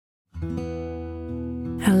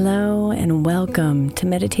Hello and welcome to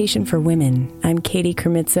Meditation for Women. I'm Katie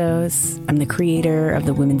Kermitzos. I'm the creator of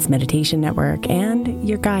the Women's Meditation Network and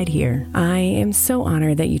your guide here. I am so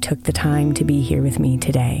honored that you took the time to be here with me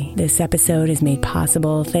today. This episode is made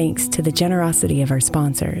possible thanks to the generosity of our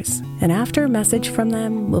sponsors. And after a message from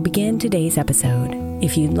them, we'll begin today's episode.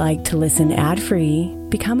 If you'd like to listen ad-free,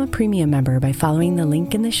 become a premium member by following the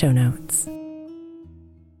link in the show notes.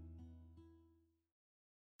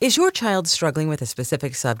 Is your child struggling with a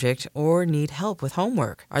specific subject or need help with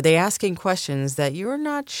homework? Are they asking questions that you're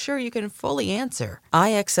not sure you can fully answer?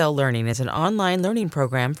 IXL Learning is an online learning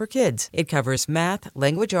program for kids. It covers math,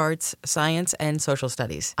 language arts, science, and social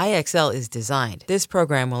studies. IXL is designed. This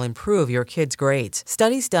program will improve your kids' grades.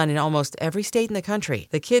 Studies done in almost every state in the country.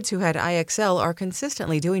 The kids who had IXL are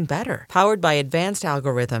consistently doing better. Powered by advanced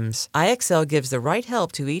algorithms, IXL gives the right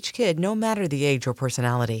help to each kid no matter the age or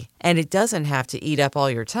personality. And it doesn't have to eat up all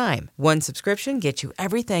your time. One subscription gets you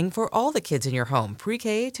everything for all the kids in your home,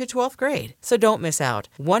 pre-K to 12th grade. So don't miss out.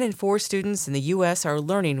 1 in 4 students in the U.S. are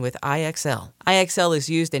learning with IXL. IXL is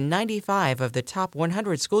used in 95 of the top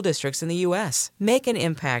 100 school districts in the U.S. Make an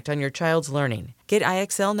impact on your child's learning. Get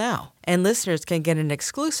IXL now. And listeners can get an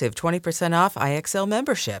exclusive 20% off IXL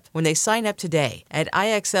membership when they sign up today at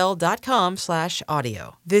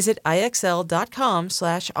IXL.com/audio. Visit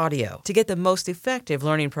IXL.com/audio to get the most effective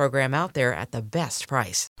learning program out there at the best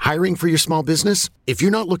price. Hiring for your small business? If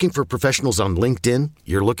you're not looking for professionals on LinkedIn,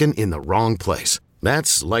 you're looking in the wrong place.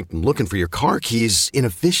 That's like looking for your car keys in a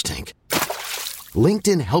fish tank.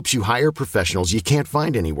 LinkedIn helps you hire professionals you can't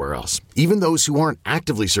find anywhere else, even those who aren't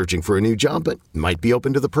actively searching for a new job but might be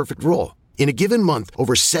open to the perfect role. In a given month,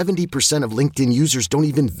 over 70% of LinkedIn users don't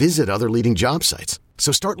even visit other leading job sites.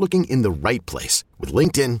 So start looking in the right place. With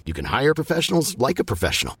LinkedIn, you can hire professionals like a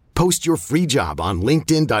professional. Post your free job on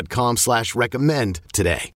linkedin.com/recommend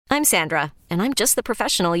today. I'm Sandra, and I'm just the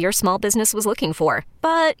professional your small business was looking for.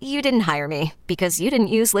 But you didn't hire me because you didn't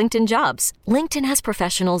use LinkedIn Jobs. LinkedIn has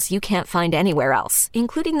professionals you can't find anywhere else,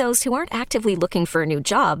 including those who aren't actively looking for a new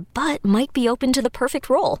job, but might be open to the perfect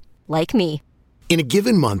role, like me. In a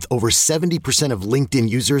given month, over 70% of LinkedIn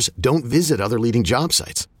users don't visit other leading job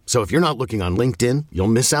sites. So if you're not looking on LinkedIn, you'll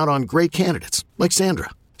miss out on great candidates like Sandra.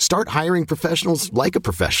 Start hiring professionals like a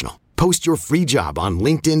professional. Post your free job on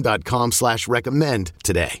linkedin.com/recommend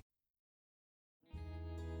today.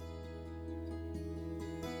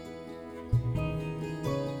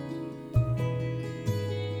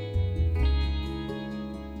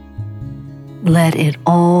 Let it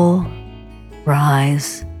all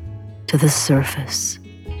rise to the surface.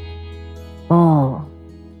 All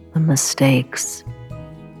the mistakes,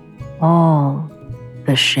 all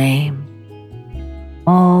the shame,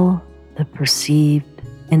 all the perceived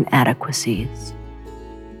inadequacies.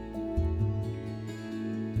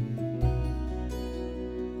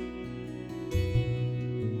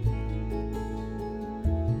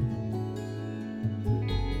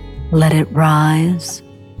 Let it rise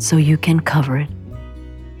so you can cover it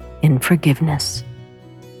in forgiveness.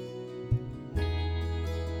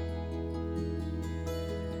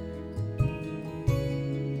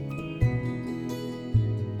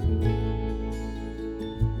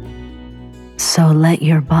 So let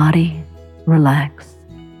your body relax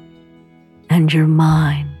and your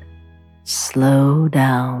mind slow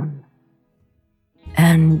down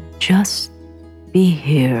and just be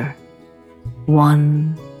here,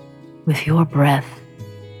 one with your breath,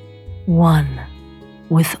 one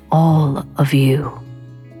with all of you.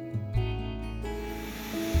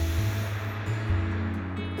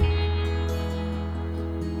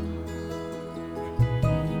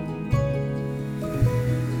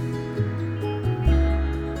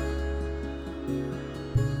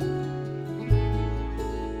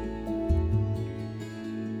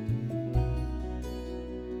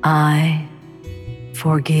 I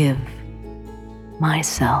forgive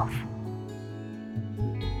myself.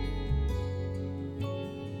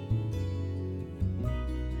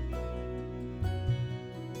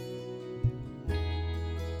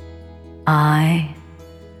 I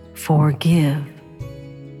forgive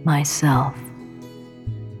myself.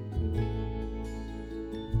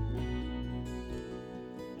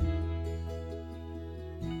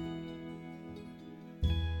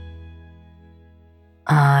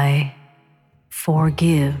 I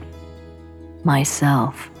forgive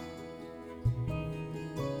myself.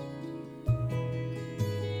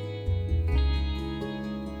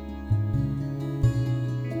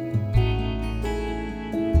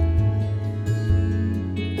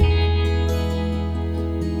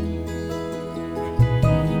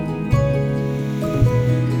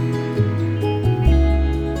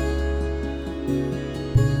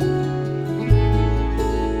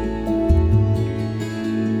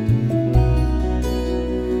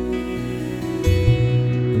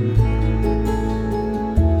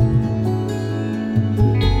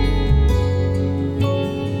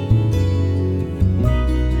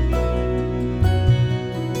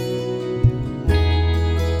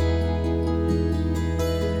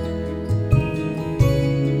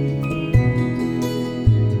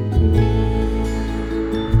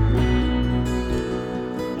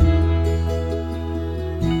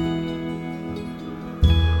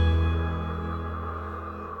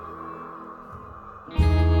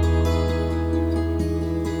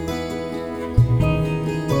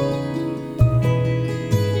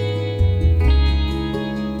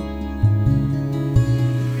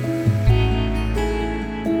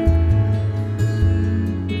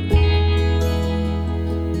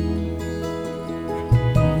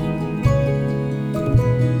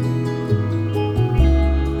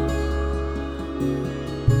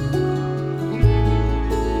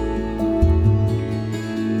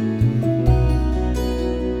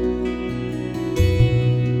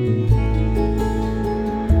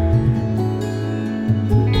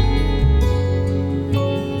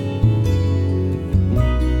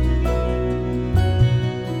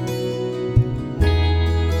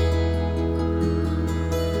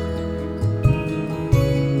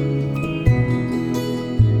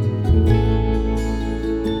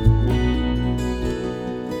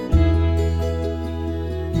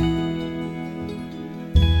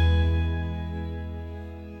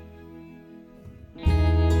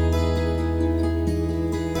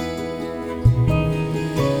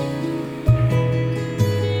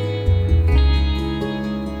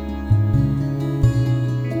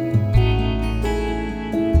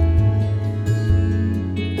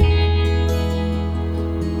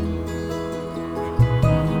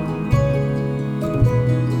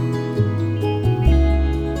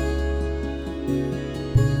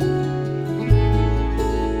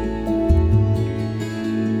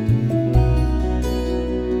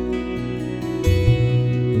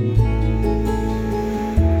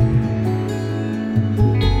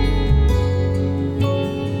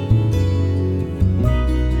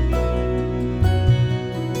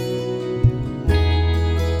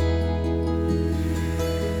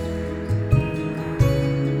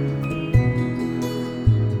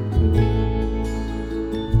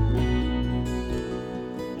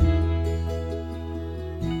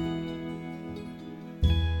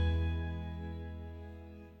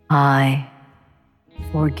 I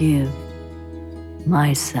forgive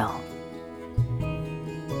myself.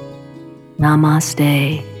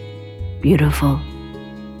 Namaste, beautiful.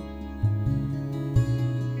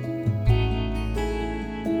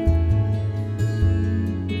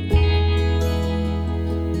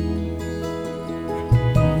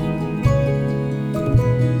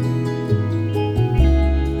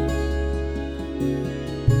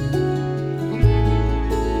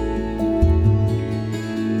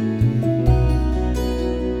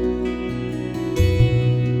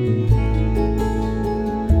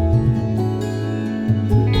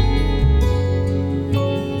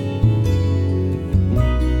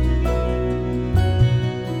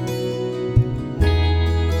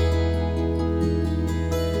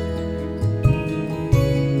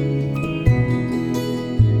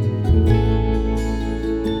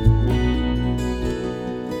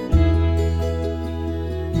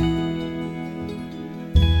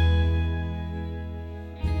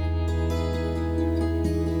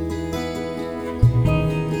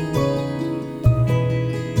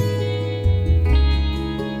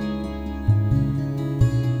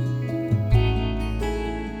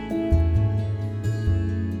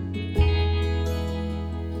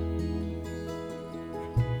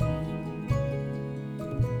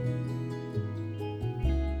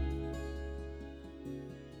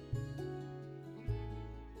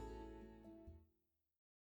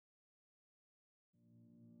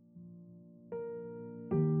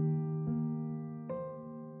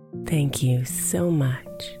 Thank you so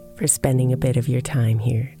much for spending a bit of your time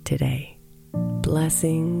here today.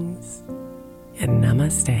 Blessings and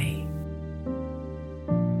namaste.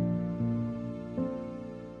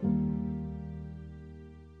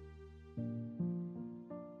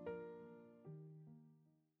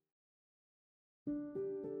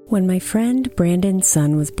 When my friend Brandon's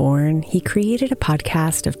son was born, he created a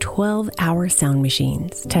podcast of 12-hour sound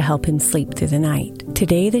machines to help him sleep through the night.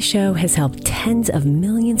 Today, the show has helped tens of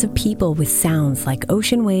millions of people with sounds like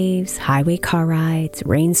ocean waves, highway car rides,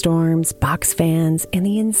 rainstorms, box fans, and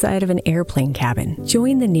the inside of an airplane cabin.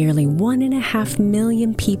 Join the nearly 1.5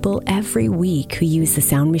 million people every week who use the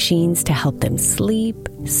sound machines to help them sleep,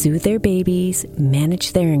 soothe their babies,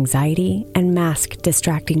 manage their anxiety, and mask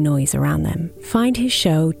distracting noise around them. Find his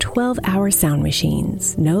show 12-Hour Sound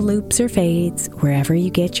Machines, no loops or fades, wherever you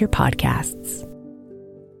get your podcasts.